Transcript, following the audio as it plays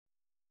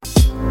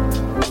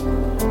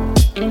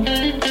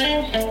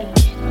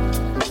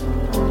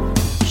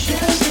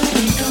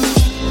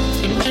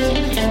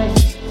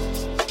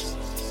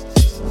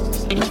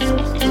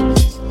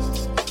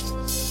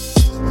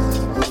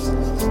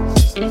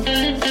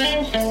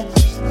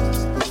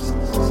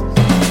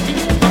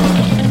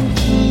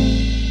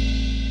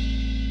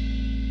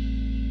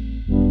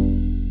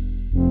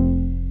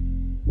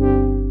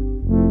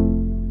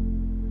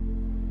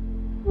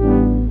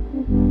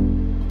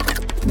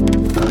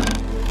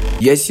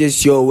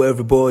Yes, yo,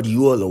 everybody.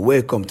 You all are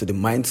welcome to the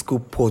Mind School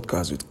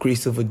podcast with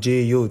Christopher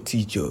J. Yo,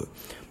 teacher.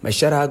 My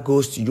shout out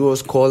goes to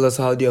yours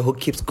callers out there who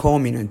keeps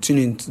coming and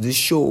tuning to this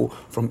show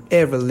from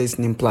every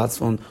listening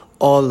platform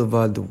all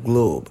over the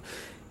globe.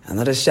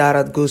 Another shout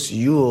out goes to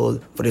you all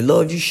for the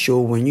love you show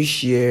when you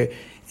share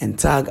and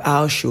tag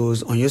our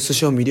shows on your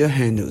social media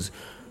handles.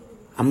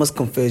 I must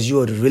confess,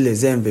 you are the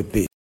realest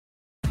MVP.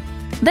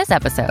 This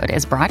episode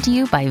is brought to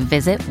you by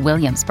Visit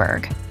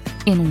Williamsburg.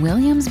 In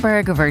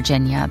Williamsburg,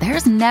 Virginia,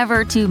 there's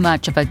never too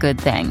much of a good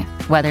thing.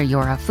 Whether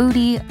you're a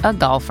foodie, a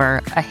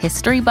golfer, a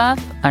history buff,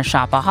 a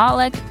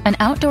shopaholic, an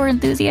outdoor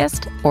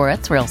enthusiast, or a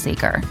thrill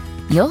seeker,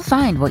 you'll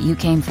find what you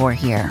came for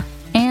here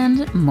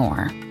and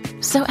more.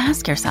 So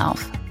ask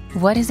yourself,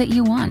 what is it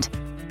you want?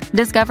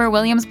 Discover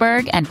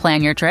Williamsburg and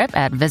plan your trip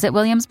at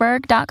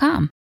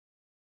visitwilliamsburg.com.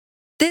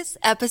 This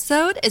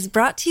episode is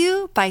brought to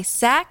you by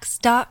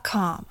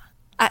Sax.com.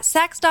 At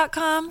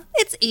Sax.com,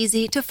 it's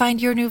easy to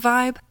find your new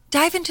vibe.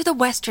 Dive into the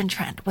Western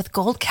trend with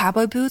gold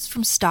cowboy boots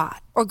from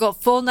Stott, or go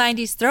full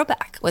 90s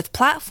throwback with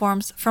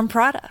platforms from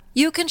Prada.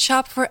 You can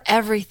shop for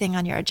everything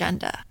on your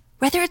agenda,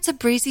 whether it's a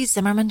breezy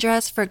Zimmermann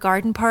dress for a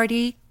garden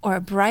party or a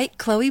bright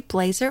Chloe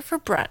blazer for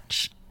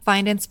brunch.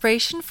 Find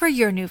inspiration for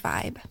your new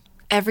vibe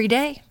every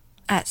day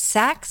at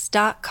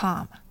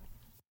Sax.com.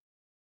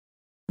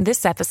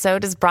 This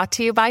episode is brought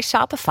to you by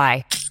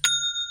Shopify.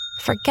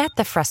 Forget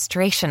the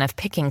frustration of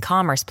picking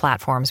commerce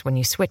platforms when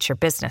you switch your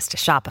business to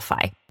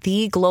Shopify,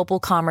 the global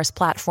commerce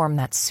platform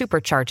that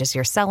supercharges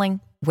your selling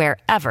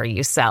wherever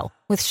you sell.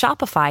 With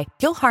Shopify,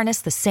 you'll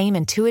harness the same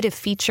intuitive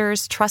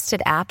features,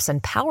 trusted apps,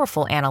 and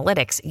powerful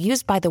analytics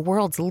used by the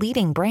world's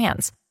leading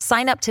brands.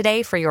 Sign up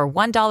today for your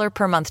 $1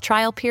 per month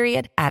trial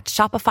period at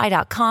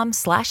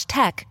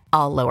shopify.com/tech,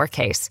 all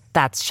lowercase.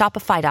 That's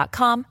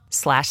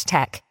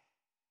shopify.com/tech.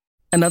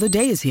 Another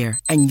day is here,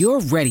 and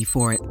you're ready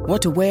for it.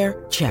 What to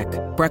wear? Check.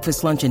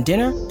 Breakfast, lunch, and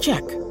dinner?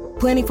 Check.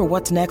 Planning for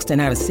what's next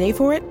and how to save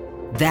for it?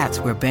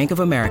 That's where Bank of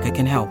America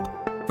can help.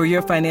 For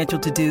your financial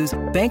to-dos,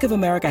 Bank of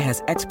America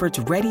has experts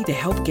ready to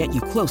help get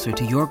you closer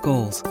to your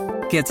goals.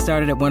 Get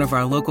started at one of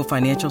our local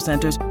financial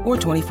centers or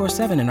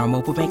 24/7 in our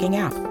mobile banking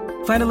app.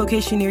 Find a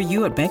location near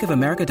you at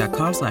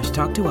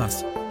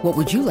bankofamerica.com/talktous. What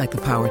would you like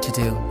the power to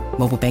do?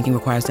 Mobile banking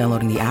requires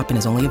downloading the app and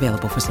is only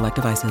available for select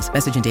devices.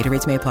 Message and data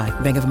rates may apply.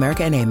 Bank of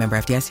America N.A., member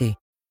FDIC.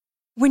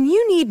 When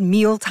you need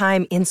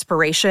mealtime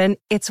inspiration,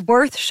 it's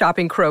worth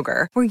shopping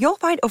Kroger, where you'll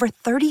find over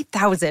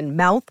 30,000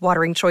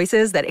 mouth-watering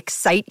choices that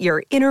excite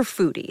your inner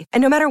foodie.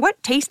 And no matter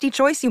what tasty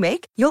choice you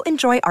make, you'll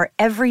enjoy our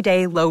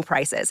everyday low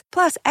prices,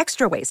 plus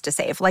extra ways to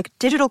save, like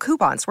digital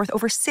coupons worth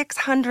over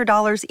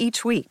 $600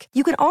 each week.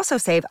 You can also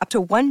save up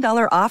to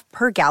 $1 off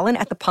per gallon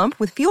at the pump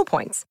with fuel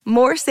points.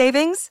 More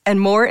savings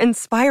and more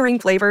inspiring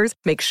flavors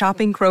make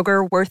shopping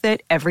Kroger worth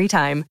it every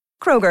time.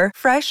 Kroger,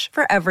 fresh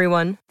for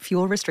everyone.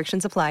 Fuel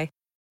restrictions apply.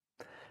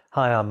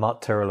 Hi, I'm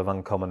Mark Tyrrell of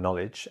Uncommon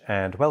Knowledge,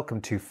 and welcome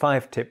to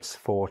 5 tips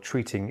for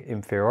treating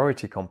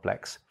inferiority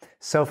complex,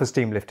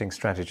 self-esteem lifting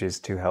strategies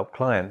to help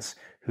clients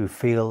who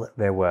feel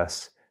they're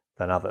worse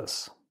than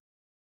others.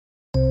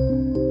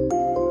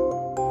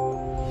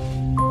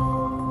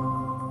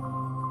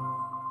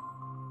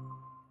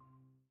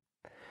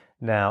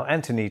 Now,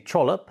 Anthony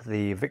Trollope,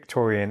 the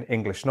Victorian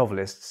English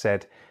novelist,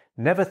 said,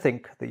 "Never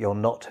think that you're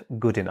not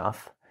good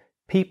enough.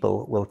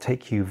 People will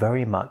take you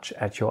very much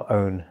at your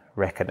own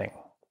reckoning."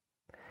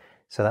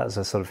 So that was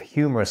a sort of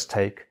humorous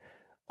take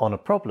on a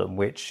problem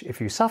which, if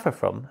you suffer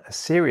from a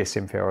serious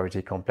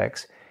inferiority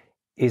complex,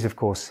 is of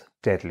course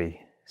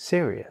deadly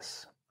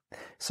serious.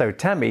 So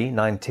Tammy,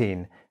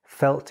 19,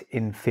 felt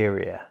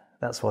inferior.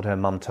 That's what her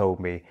mum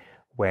told me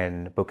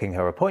when booking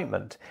her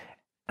appointment.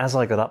 As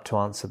I got up to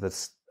answer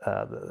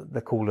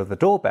the call of the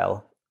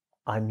doorbell,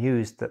 I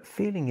mused that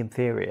feeling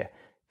inferior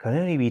can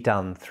only be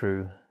done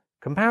through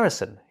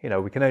comparison. You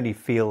know, we can only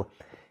feel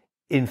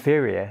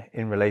inferior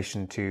in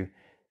relation to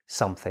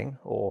something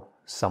or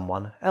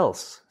someone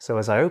else. So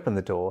as I opened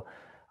the door,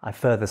 I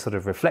further sort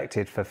of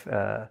reflected for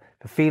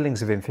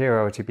feelings of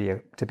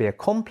inferiority to be a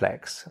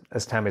complex,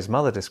 as Tammy's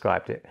mother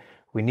described it,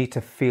 we need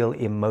to feel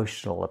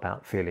emotional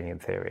about feeling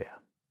inferior.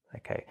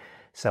 Okay,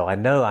 so I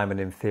know I'm an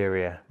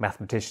inferior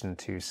mathematician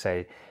to,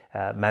 say,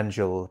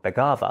 Manjul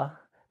Bhagava,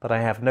 but I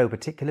have no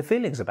particular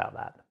feelings about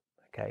that.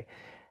 Okay,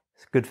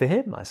 it's good for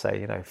him, I say.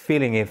 You know,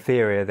 feeling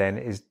inferior then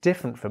is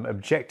different from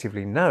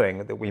objectively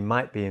knowing that we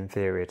might be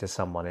inferior to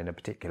someone in a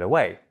particular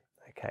way.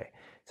 Okay,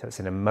 so it's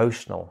an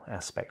emotional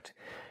aspect.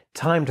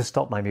 Time to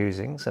stop my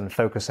musings and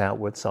focus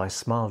outwards, so I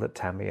smiled at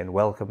Tammy and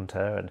welcomed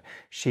her, and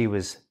she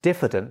was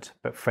diffident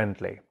but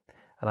friendly.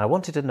 And I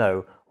wanted to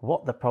know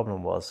what the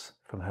problem was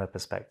from her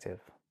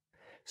perspective.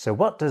 So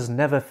what does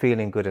never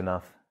feeling good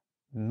enough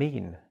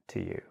mean to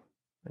you?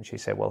 And she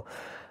said, well,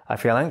 I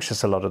feel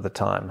anxious a lot of the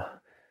time.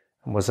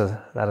 And was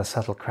that a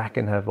subtle crack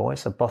in her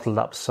voice, a bottled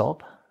up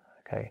sob?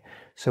 Okay,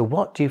 so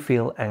what do you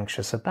feel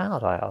anxious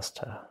about? I asked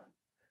her.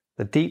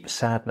 The deep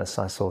sadness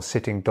I saw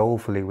sitting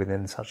dolefully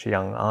within such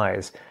young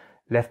eyes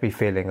left me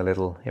feeling a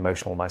little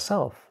emotional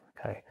myself.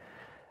 Okay,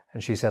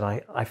 And she said,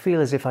 I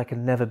feel as if I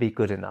can never be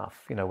good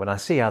enough. When I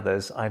see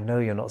others, I know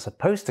you're not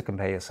supposed to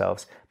compare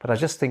yourselves, but I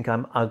just think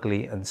I'm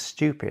ugly and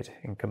stupid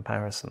in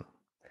comparison.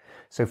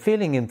 So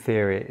feeling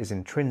inferior is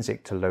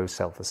intrinsic to low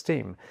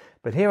self-esteem.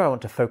 But here I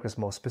want to focus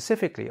more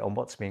specifically on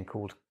what's being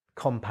called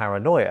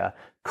comparanoia,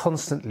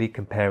 constantly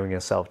comparing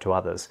yourself to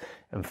others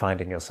and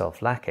finding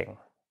yourself lacking.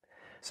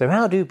 So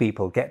how do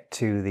people get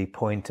to the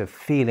point of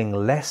feeling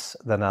less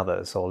than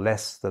others or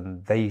less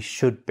than they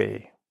should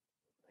be?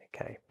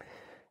 Okay,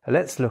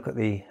 let's look at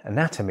the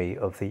anatomy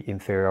of the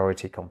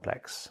inferiority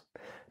complex.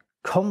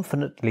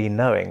 Confidently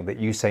knowing that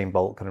Usain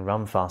Bolt can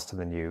run faster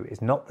than you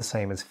is not the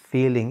same as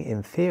feeling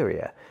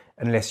inferior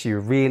unless you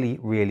really,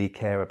 really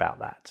care about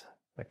that.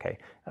 Okay,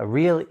 a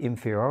real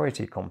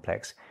inferiority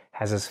complex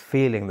has us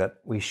feeling that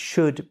we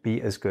should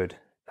be as good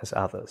as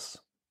others,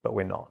 but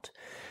we're not.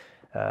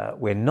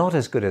 We're not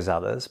as good as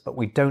others, but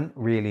we don't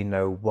really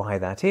know why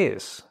that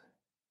is.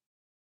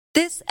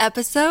 This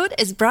episode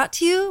is brought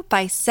to you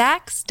by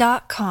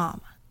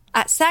Sax.com.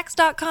 At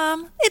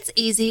Sax.com, it's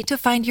easy to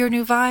find your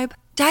new vibe.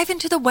 Dive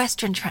into the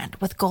Western trend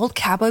with gold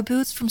cowboy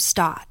boots from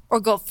Stott, or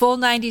go full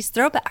 90s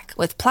throwback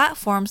with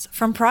platforms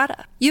from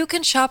Prada. You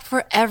can shop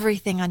for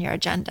everything on your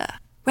agenda,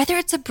 whether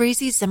it's a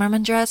breezy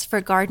Zimmermann dress for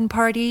a garden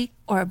party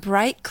or a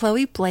bright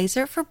Chloe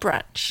blazer for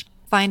brunch.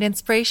 Find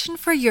inspiration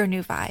for your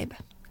new vibe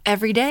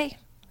every day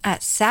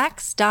at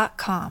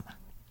Sax.com.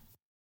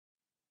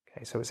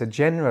 Okay, so it's a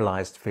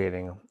generalized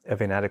feeling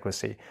of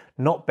inadequacy,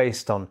 not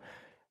based on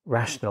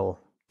rational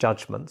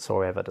judgments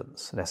or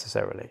evidence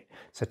necessarily.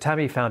 So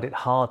Tammy found it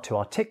hard to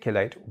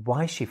articulate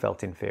why she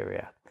felt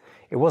inferior.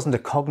 It wasn't a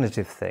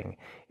cognitive thing,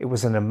 it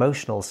was an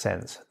emotional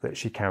sense that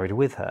she carried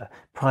with her,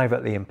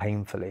 privately and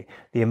painfully.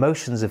 The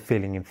emotions of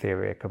feeling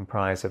inferior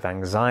comprise of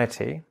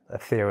anxiety, a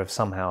fear of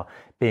somehow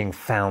being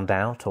found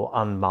out or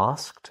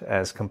unmasked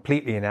as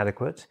completely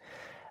inadequate,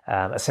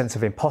 a sense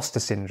of imposter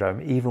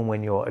syndrome even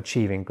when you're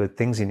achieving good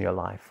things in your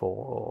life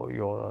or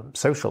your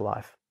social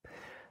life.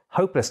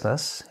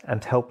 Hopelessness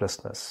and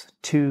helplessness,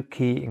 two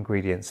key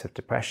ingredients of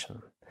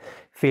depression.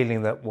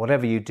 Feeling that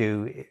whatever you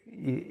do,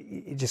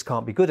 it just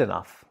can't be good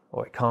enough,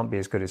 or it can't be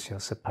as good as you're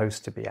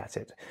supposed to be at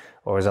it,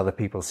 or as other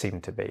people seem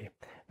to be.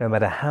 No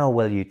matter how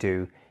well you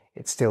do,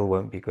 it still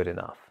won't be good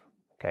enough.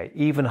 Okay?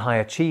 Even high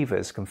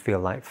achievers can feel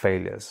like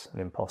failures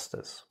and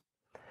imposters.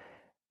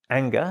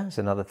 Anger is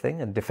another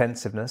thing, and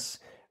defensiveness,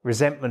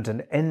 resentment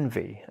and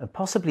envy, and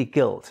possibly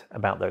guilt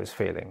about those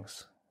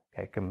feelings.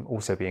 Okay, can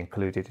also be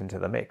included into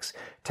the mix.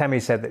 Tammy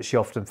said that she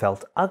often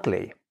felt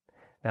ugly.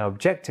 Now,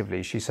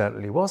 objectively, she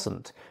certainly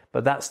wasn't,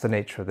 but that's the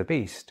nature of the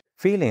beast.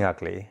 Feeling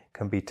ugly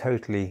can be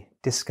totally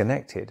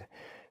disconnected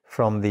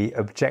from the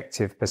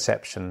objective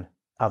perception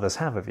others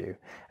have of you.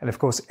 And of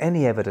course,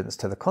 any evidence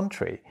to the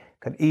contrary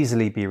can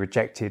easily be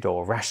rejected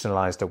or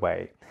rationalized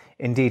away.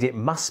 Indeed, it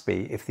must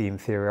be if the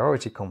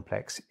inferiority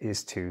complex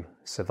is to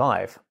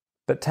survive.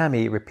 But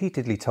Tammy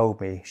repeatedly told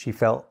me she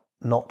felt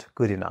not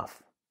good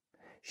enough.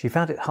 She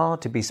found it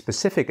hard to be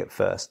specific at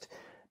first,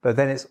 but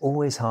then it's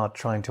always hard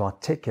trying to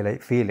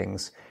articulate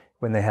feelings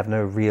when they have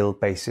no real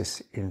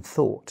basis in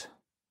thought.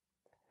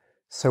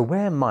 So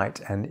where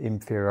might an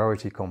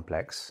inferiority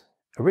complex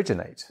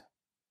originate?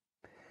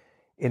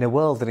 In a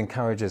world that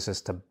encourages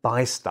us to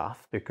buy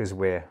stuff because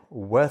we're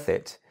worth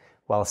it,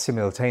 while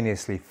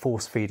simultaneously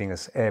force-feeding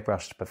us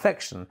airbrushed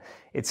perfection,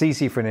 it's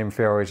easy for an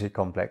inferiority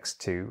complex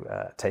to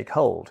take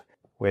hold.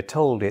 We're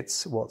told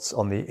it's what's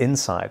on the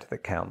inside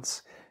that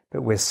counts,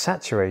 but we're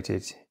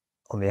saturated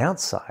on the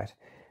outside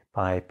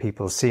by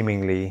people's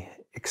seemingly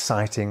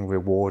exciting,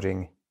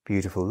 rewarding,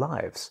 beautiful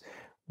lives.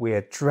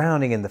 We're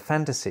drowning in the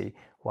fantasy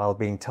while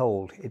being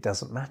told it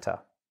doesn't matter.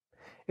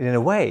 And in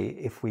a way,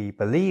 if we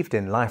believed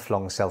in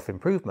lifelong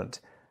self-improvement,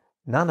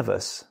 none of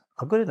us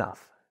are good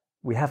enough.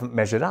 We haven't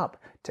measured up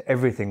to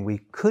everything we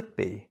could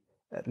be,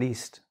 at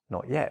least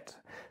not yet.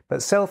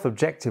 But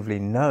self-objectively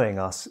knowing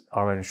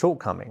our own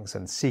shortcomings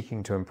and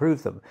seeking to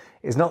improve them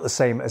is not the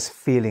same as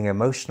feeling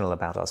emotional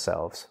about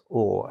ourselves,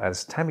 or,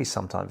 as Tammy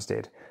sometimes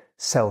did,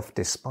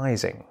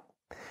 self-despising.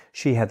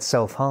 She had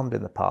self-harmed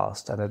in the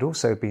past and had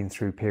also been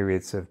through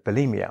periods of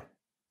bulimia.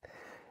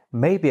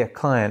 Maybe a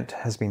client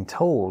has been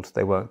told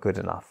they weren't good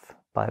enough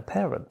by a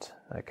parent,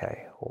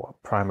 or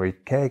a primary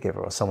caregiver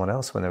or someone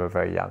else when they were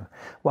very young.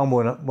 One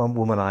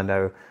woman I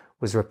know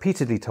was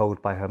repeatedly told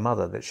by her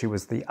mother that she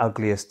was the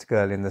ugliest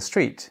girl in the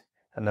street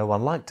and no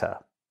one liked her.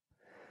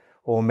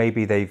 Or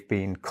maybe they've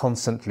been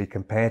constantly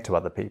compared to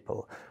other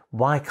people.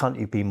 Why can't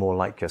you be more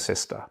like your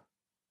sister?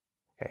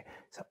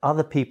 So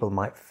other people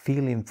might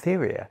feel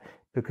inferior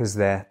because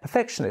they're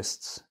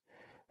perfectionists.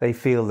 They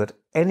feel that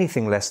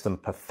anything less than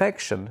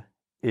perfection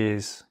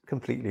is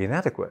completely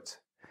inadequate.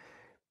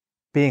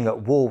 Being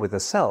at war with the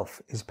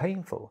self is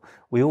painful.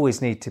 We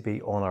always need to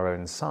be on our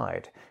own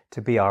side,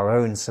 to be our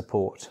own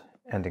support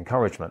and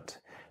encouragement.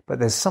 But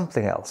there's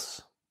something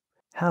else.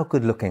 How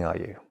good looking are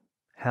you?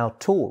 How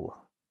tall?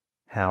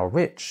 How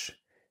rich?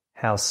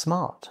 How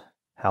smart?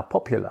 How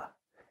popular?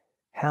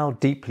 How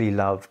deeply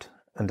loved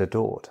and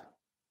adored?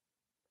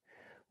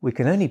 We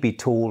can only be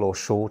tall or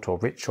short or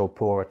rich or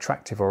poor,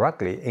 attractive or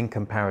ugly in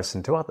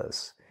comparison to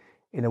others.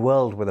 In a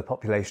world with a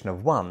population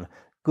of 1,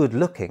 good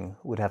looking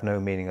would have no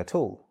meaning at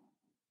all.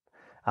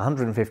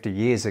 150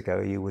 years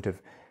ago, you would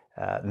have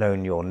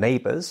known your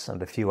neighbours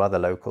and a few other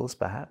locals,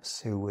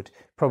 perhaps, who would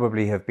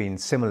probably have been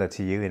similar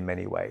to you in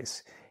many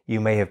ways.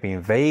 You may have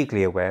been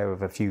vaguely aware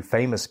of a few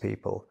famous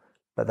people,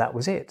 but that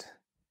was it.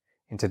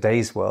 In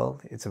today's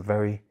world, it's a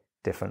very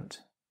different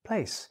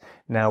place.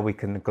 Now we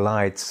can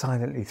glide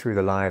silently through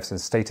the lives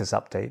and status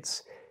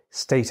updates,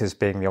 status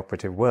being the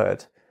operative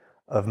word,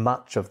 of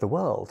much of the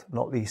world,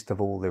 not least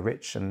of all the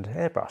rich and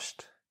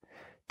airbrushed.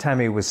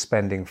 Tammy was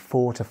spending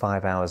 4 to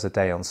 5 hours a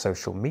day on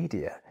social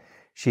media.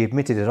 She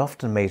admitted it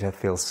often made her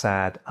feel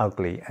sad,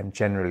 ugly, and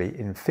generally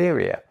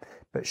inferior,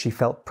 but she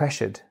felt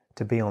pressured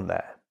to be on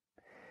there.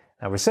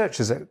 Now,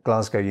 researchers at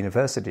Glasgow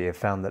University have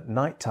found that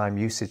nighttime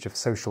usage of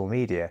social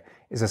media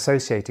is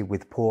associated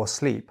with poor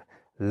sleep,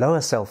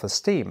 lower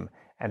self-esteem,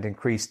 and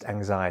increased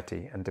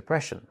anxiety and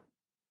depression.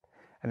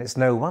 And it's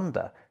no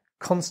wonder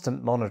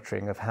constant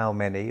monitoring of how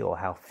many or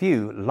how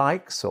few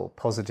likes or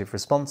positive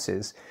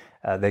responses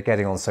they're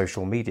getting on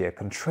social media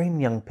can train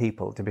young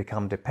people to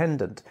become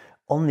dependent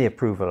on the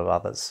approval of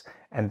others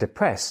and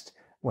depressed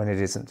when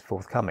it isn't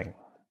forthcoming.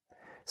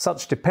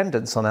 Such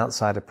dependence on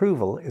outside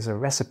approval is a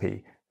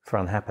recipe for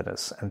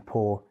unhappiness and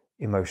poor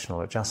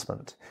emotional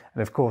adjustment.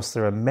 And of course,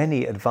 there are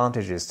many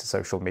advantages to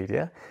social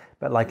media,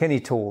 but like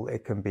any tool,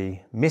 it can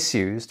be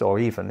misused or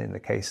even, in the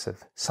case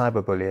of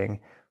cyberbullying,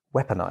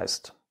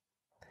 weaponized.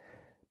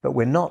 But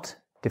we're not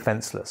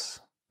defenseless.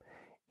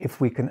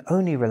 If we can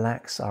only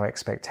relax our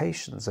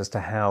expectations as to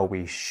how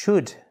we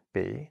should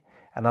be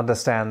and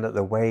understand that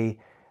the way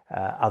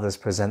others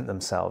present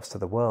themselves to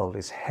the world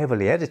is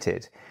heavily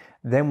edited,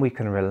 then we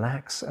can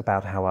relax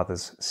about how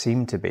others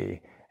seem to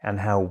be and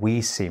how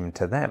we seem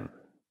to them.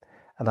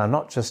 And I'm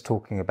not just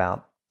talking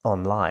about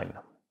online.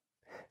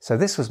 So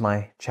this was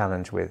my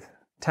challenge with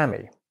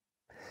Tammy.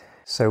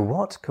 So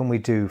what can we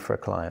do for a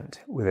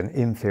client with an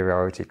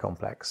inferiority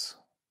complex?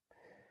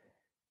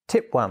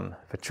 Tip 1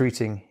 for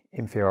treating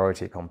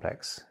inferiority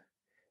complex: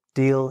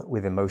 deal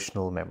with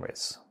emotional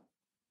memories.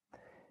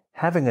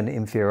 Having an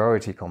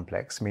inferiority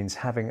complex means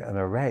having an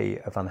array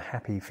of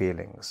unhappy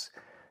feelings,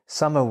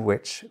 some of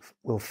which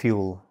will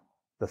fuel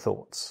the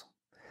thoughts.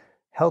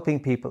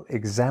 Helping people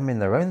examine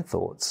their own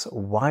thoughts,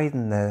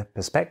 widen their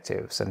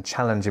perspectives, and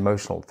challenge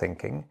emotional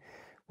thinking,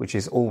 which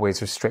is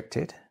always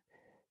restricted,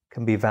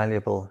 can be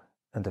valuable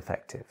and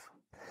effective.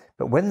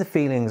 But when the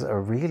feelings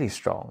are really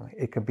strong,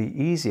 it can be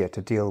easier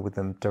to deal with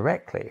them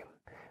directly.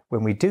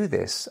 When we do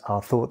this,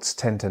 our thoughts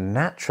tend to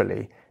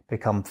naturally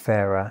become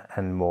fairer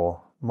and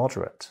more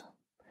moderate.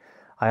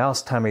 I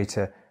asked Tammy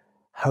to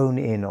hone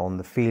in on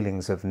the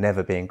feelings of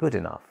never being good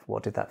enough.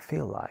 What did that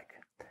feel like?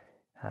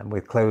 And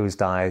with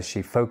closed eyes,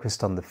 she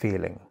focused on the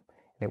feeling.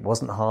 It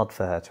wasn't hard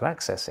for her to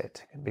access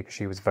it because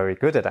she was very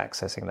good at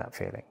accessing that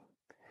feeling.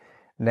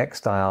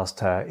 Next, I asked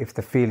her if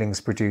the feelings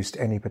produced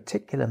any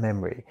particular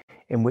memory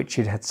in which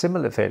she'd had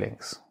similar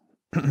feelings.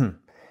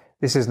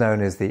 This is known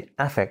as the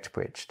affect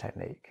bridge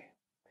technique.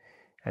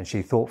 And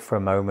she thought for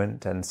a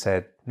moment and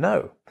said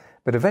no,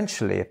 but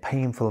eventually a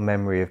painful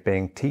memory of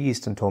being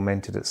teased and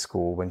tormented at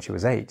school when she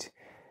was 8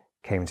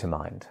 came to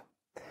mind.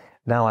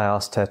 Now I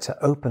asked her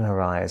to open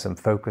her eyes and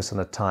focus on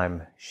a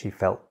time she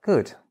felt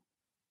good.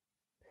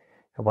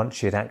 And once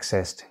she had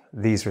accessed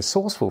these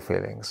resourceful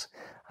feelings,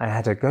 I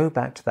had her go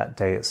back to that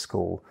day at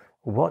school,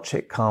 watch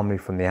it calmly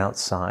from the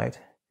outside,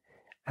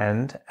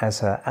 and as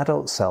her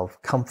adult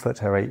self, comfort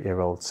her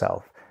 8-year-old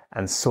self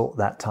and sort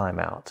that time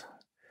out.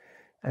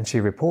 And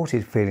she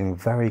reported feeling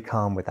very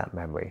calm with that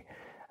memory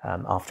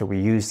after we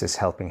used this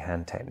helping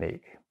hand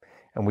technique.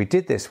 And we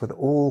did this with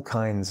all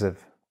kinds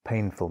of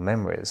painful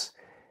memories.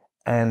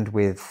 And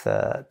with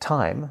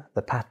time,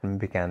 the pattern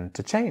began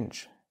to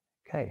change.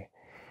 Okay,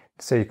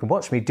 so you can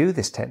watch me do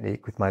this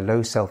technique with my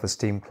low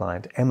self-esteem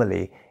client,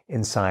 Emily,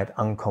 inside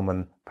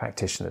Uncommon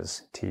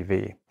Practitioners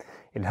TV.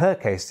 In her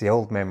case, the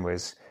old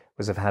memories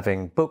was of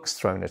having books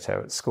thrown at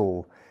her at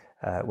school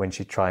when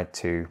she tried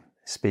to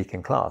speak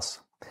in class.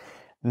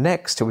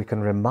 Next, we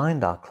can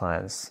remind our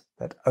clients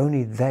that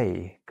only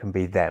they can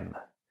be them.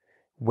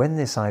 When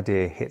this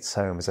idea hits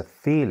home as a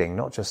feeling,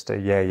 not just a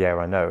yeah,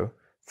 I know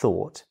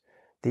thought,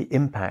 the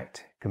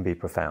impact can be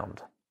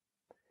profound.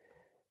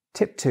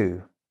 Tip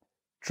 2,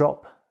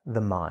 drop the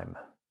mime.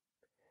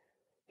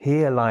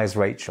 Here lies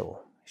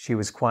Rachel. She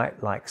was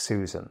quite like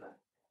Susan,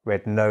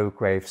 read no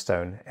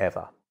gravestone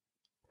ever.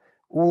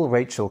 All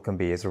Rachel can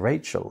be is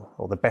Rachel,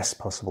 or the best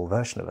possible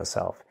version of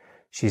herself.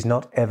 She's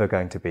not ever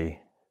going to be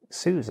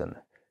Susan,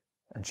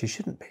 and she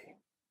shouldn't be.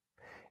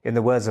 In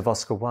the words of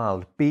Oscar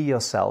Wilde, be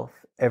yourself,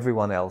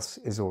 everyone else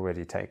is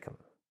already taken.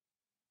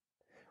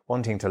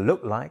 Wanting to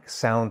look like,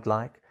 sound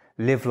like,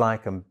 live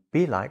like and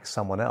be like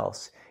someone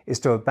else is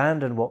to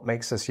abandon what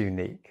makes us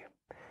unique.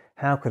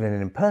 How can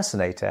an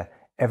impersonator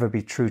ever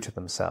be true to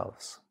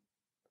themselves?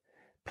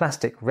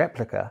 Plastic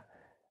replica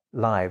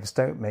lives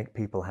don't make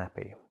people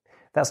happy.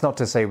 That's not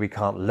to say we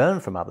can't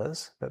learn from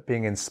others, but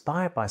being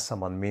inspired by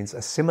someone means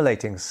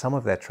assimilating some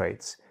of their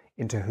traits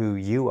into who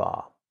you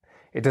are.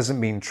 It doesn't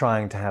mean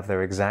trying to have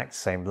their exact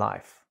same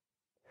life.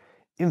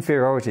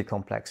 Inferiority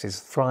complexes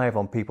thrive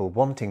on people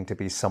wanting to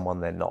be someone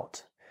they're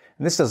not.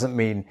 And this doesn't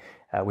mean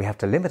we have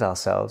to limit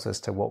ourselves as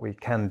to what we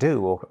can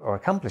do or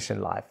accomplish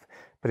in life,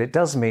 but it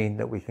does mean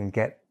that we can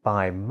get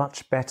by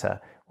much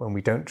better when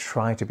we don't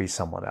try to be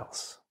someone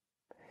else.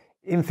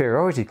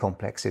 Inferiority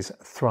complexes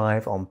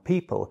thrive on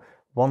people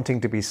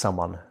wanting to be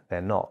someone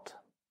they're not.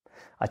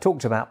 I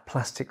talked about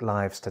plastic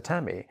lives to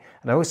Tammy,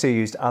 and I also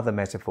used other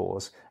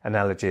metaphors,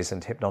 analogies,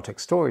 and hypnotic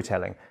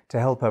storytelling to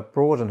help her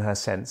broaden her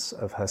sense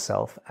of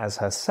herself as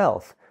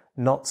herself,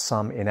 not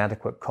some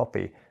inadequate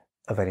copy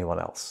of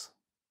anyone else.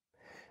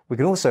 We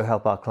can also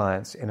help our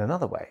clients in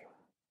another way.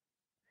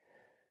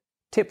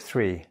 Tip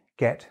 3,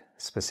 get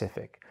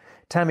specific.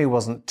 Tammy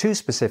wasn't too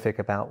specific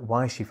about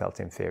why she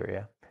felt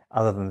inferior,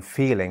 other than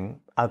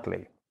feeling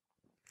ugly,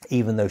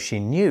 even though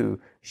she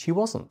knew she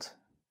wasn't.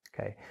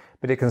 Okay.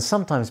 But it can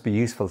sometimes be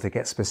useful to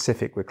get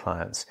specific with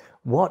clients.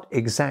 What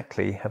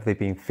exactly have they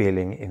been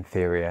feeling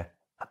inferior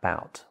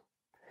about?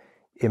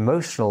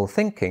 Emotional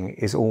thinking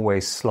is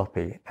always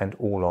sloppy and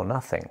all or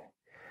nothing.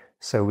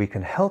 So we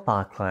can help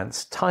our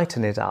clients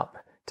tighten it up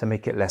to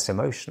make it less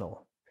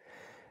emotional.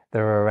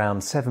 There are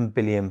around 7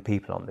 billion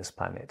people on this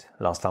planet,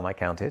 last time I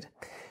counted.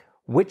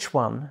 Which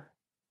one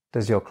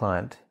does your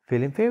client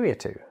feel inferior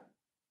to?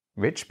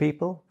 Rich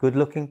people,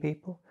 good-looking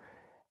people,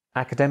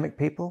 academic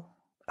people,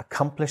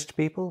 accomplished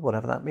people,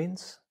 whatever that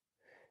means?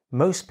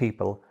 Most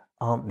people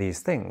aren't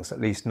these things,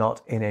 at least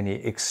not in any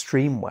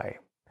extreme way.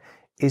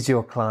 Is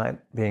your client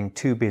being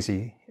too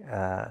busy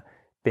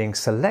being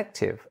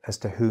selective as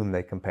to whom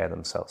they compare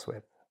themselves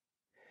with?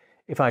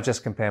 If I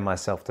just compare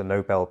myself to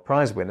Nobel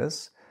Prize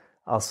winners,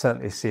 I'll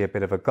certainly see a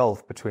bit of a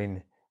gulf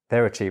between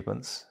their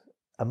achievements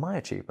and my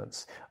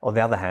achievements. On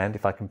the other hand,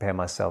 if I compare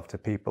myself to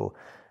people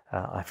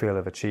I feel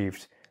have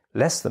achieved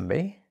less than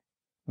me,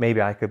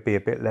 maybe I could be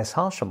a bit less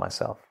harsh on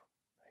myself.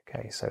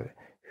 Okay, so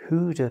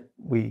who do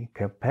we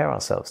compare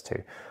ourselves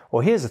to?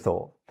 Or here's a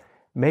thought.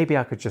 Maybe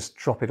I could just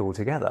drop it all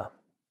together.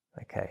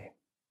 Okay,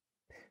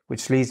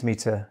 which leads me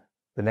to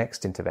the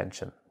next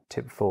intervention,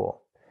 tip 4.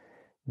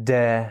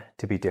 Dare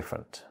to be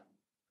different.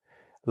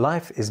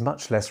 Life is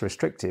much less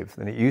restrictive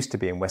than it used to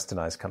be in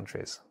westernized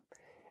countries.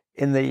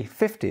 In the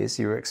 50s,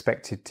 you were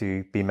expected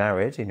to be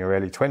married in your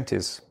early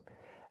 20s,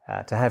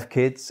 to have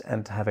kids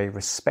and to have a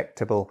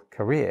respectable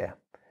career.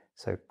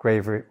 So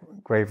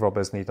grave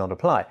robbers need not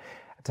apply.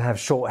 To have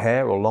short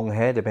hair or long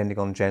hair, depending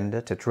on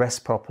gender, to dress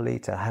properly,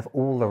 to have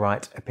all the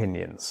right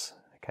opinions.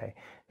 Okay.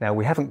 Now,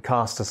 we haven't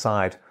cast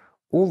aside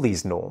all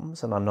these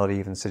norms, and I'm not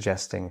even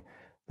suggesting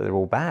that they're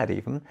all bad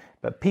even,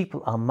 but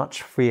people are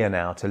much freer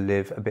now to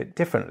live a bit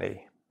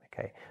differently.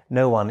 Okay.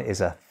 No one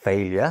is a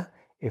failure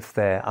if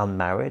they're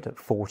unmarried at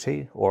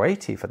 40 or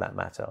 80 for that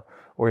matter,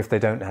 or if they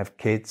don't have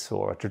kids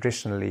or a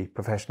traditionally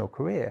professional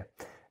career.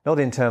 Not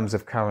in terms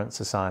of current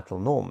societal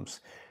norms,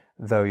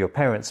 though your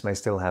parents may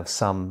still have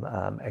some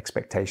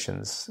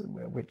expectations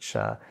which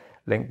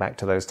link back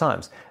to those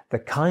times. The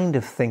kind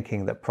of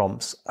thinking that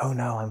prompts, oh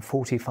no, I'm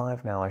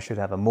 45 now, I should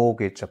have a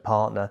mortgage, a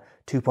partner,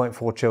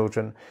 2.4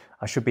 children,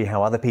 I should be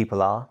how other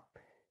people are,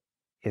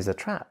 is a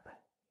trap.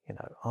 You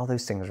know, are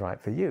those things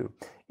right for you?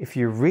 If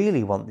you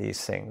really want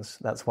these things,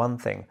 that's one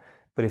thing.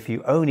 But if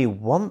you only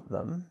want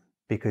them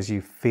because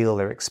you feel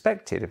they're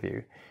expected of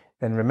you,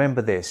 then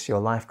remember this, your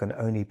life can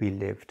only be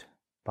lived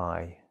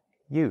by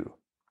you.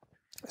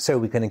 So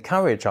we can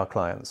encourage our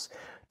clients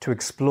to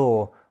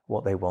explore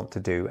what they want to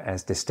do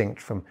as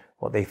distinct from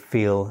what they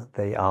feel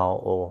they are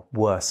or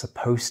were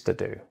supposed to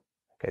do.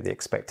 Okay, the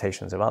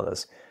expectations of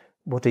others.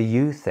 What do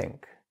you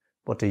think?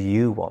 What do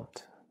you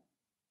want?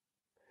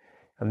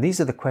 And these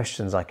are the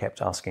questions I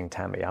kept asking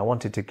Tammy. I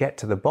wanted to get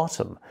to the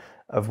bottom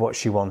of what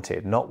she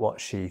wanted, not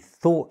what she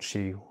thought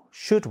she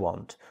should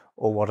want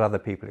or what other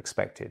people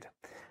expected.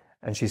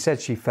 And she said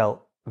she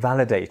felt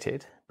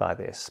validated by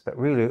this, but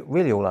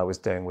really all I was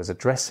doing was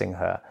addressing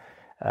her,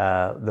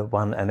 the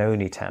one and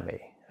only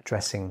Tammy,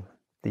 addressing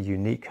the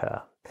unique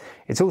her.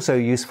 It's also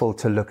useful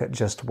to look at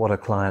just what a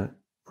client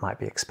might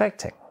be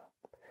expecting.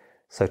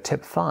 So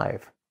tip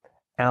 5,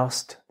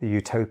 oust the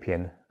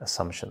utopian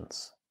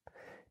assumptions.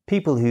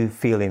 People who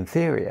feel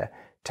inferior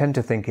tend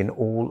to think in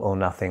all or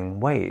nothing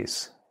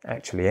ways.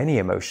 Actually, any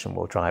emotion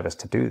will drive us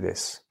to do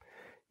this.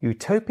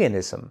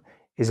 Utopianism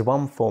is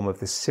one form of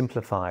this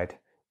simplified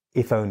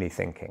if-only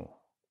thinking.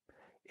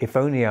 If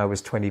only I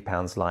was 20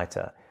 pounds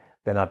lighter,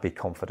 then I'd be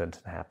confident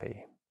and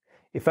happy.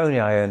 If only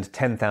I earned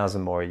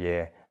 10,000 more a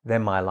year,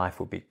 then my life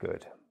would be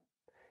good.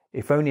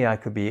 If only I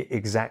could be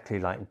exactly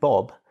like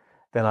Bob,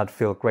 then I'd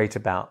feel great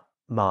about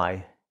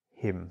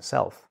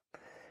himself.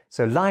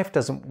 So life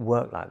doesn't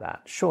work like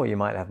that. Sure, you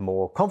might have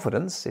more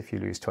confidence if you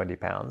lose 20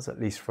 pounds, at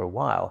least for a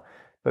while,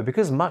 but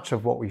because much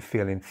of what we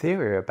feel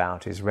inferior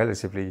about is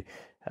relatively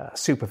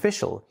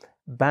superficial,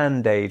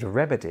 band-aid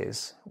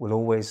remedies will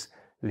always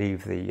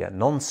leave the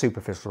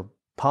non-superficial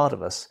part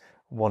of us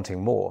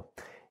wanting more.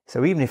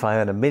 So even if I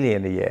earn $1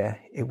 million a year,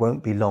 it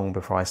won't be long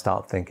before I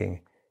start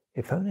thinking,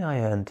 if only I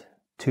earned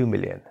 2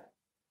 million.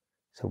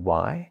 So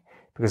why?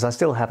 Because I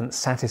still haven't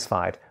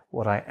satisfied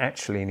what I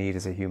actually need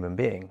as a human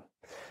being.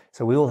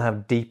 So we all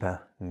have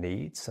deeper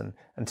needs, and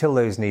until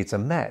those needs are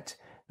met,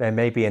 there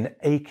may be an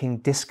aching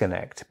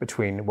disconnect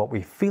between what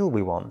we feel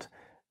we want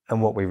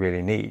and what we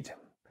really need.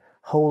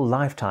 Whole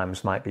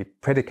lifetimes might be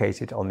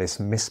predicated on this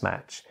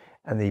mismatch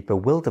and the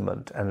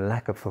bewilderment and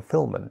lack of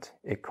fulfillment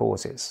it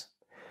causes.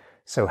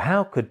 So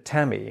how could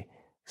Tammy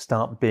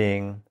start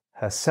being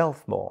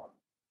herself more?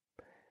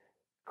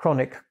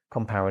 Chronic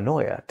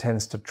comparanoia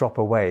tends to drop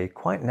away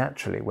quite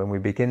naturally when we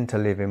begin to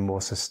live in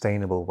more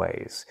sustainable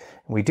ways.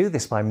 And we do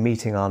this by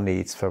meeting our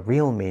needs for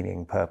real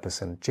meaning,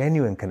 purpose, and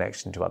genuine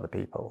connection to other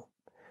people.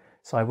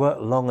 So I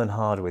worked long and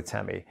hard with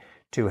Tammy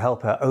to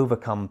help her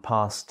overcome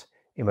past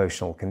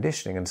emotional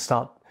conditioning and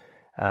start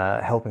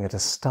helping her to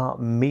start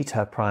meet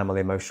her primal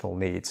emotional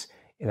needs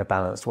in a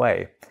balanced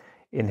way.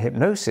 In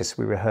hypnosis,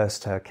 we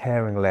rehearsed her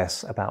caring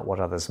less about what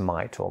others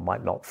might or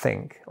might not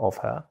think of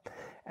her,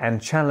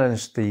 and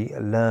challenged the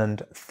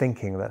learned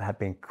thinking that had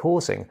been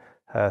causing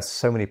her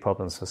so many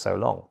problems for so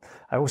long.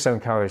 I also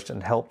encouraged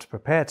and helped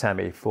prepare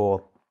Tammy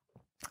for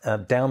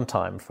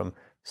downtime from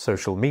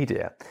social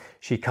media.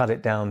 She cut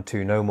it down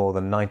to no more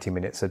than 90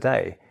 minutes a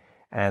day,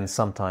 and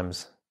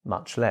sometimes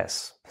much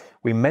less.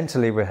 We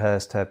mentally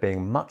rehearsed her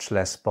being much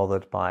less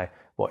bothered by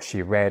what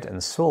she read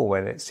and saw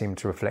when it seemed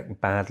to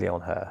reflect badly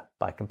on her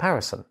by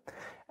comparison,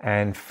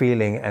 and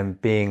feeling and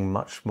being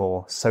much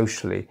more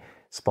socially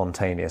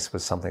spontaneous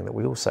was something that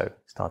we also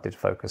started to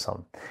focus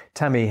on.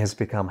 Tammy has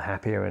become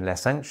happier and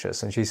less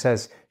anxious, and she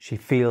says she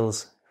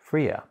feels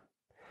freer.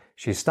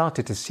 She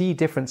started to see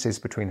differences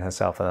between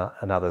herself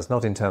and others,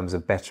 not in terms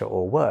of better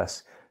or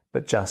worse,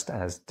 but just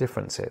as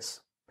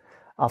differences.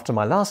 After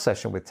my last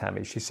session with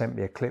Tammy, she sent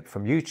me a clip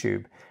from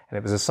YouTube, and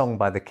it was a song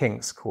by the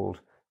Kinks called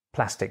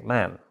Plastic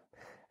Man.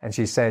 And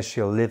she says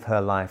she'll live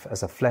her life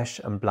as a flesh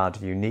and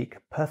blood, unique,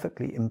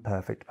 perfectly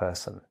imperfect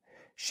person.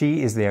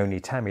 She is the only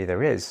Tammy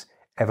there is,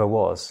 ever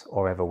was,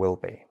 or ever will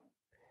be.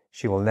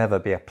 She will never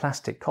be a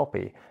plastic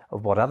copy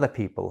of what other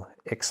people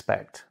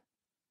expect.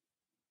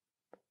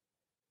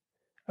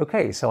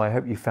 Okay, so I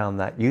hope you found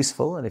that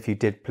useful, and if you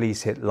did,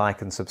 please hit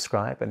like and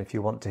subscribe, and if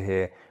you want to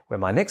hear when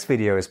my next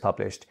video is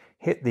published,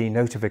 hit the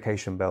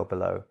notification bell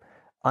below.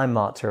 I'm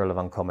Mark Tyrrell of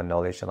Uncommon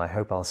Knowledge, and I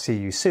hope I'll see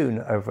you soon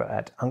over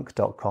at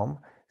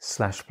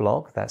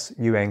unk.com/blog. That's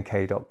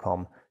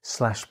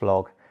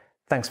unk.com/blog.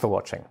 Thanks for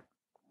watching.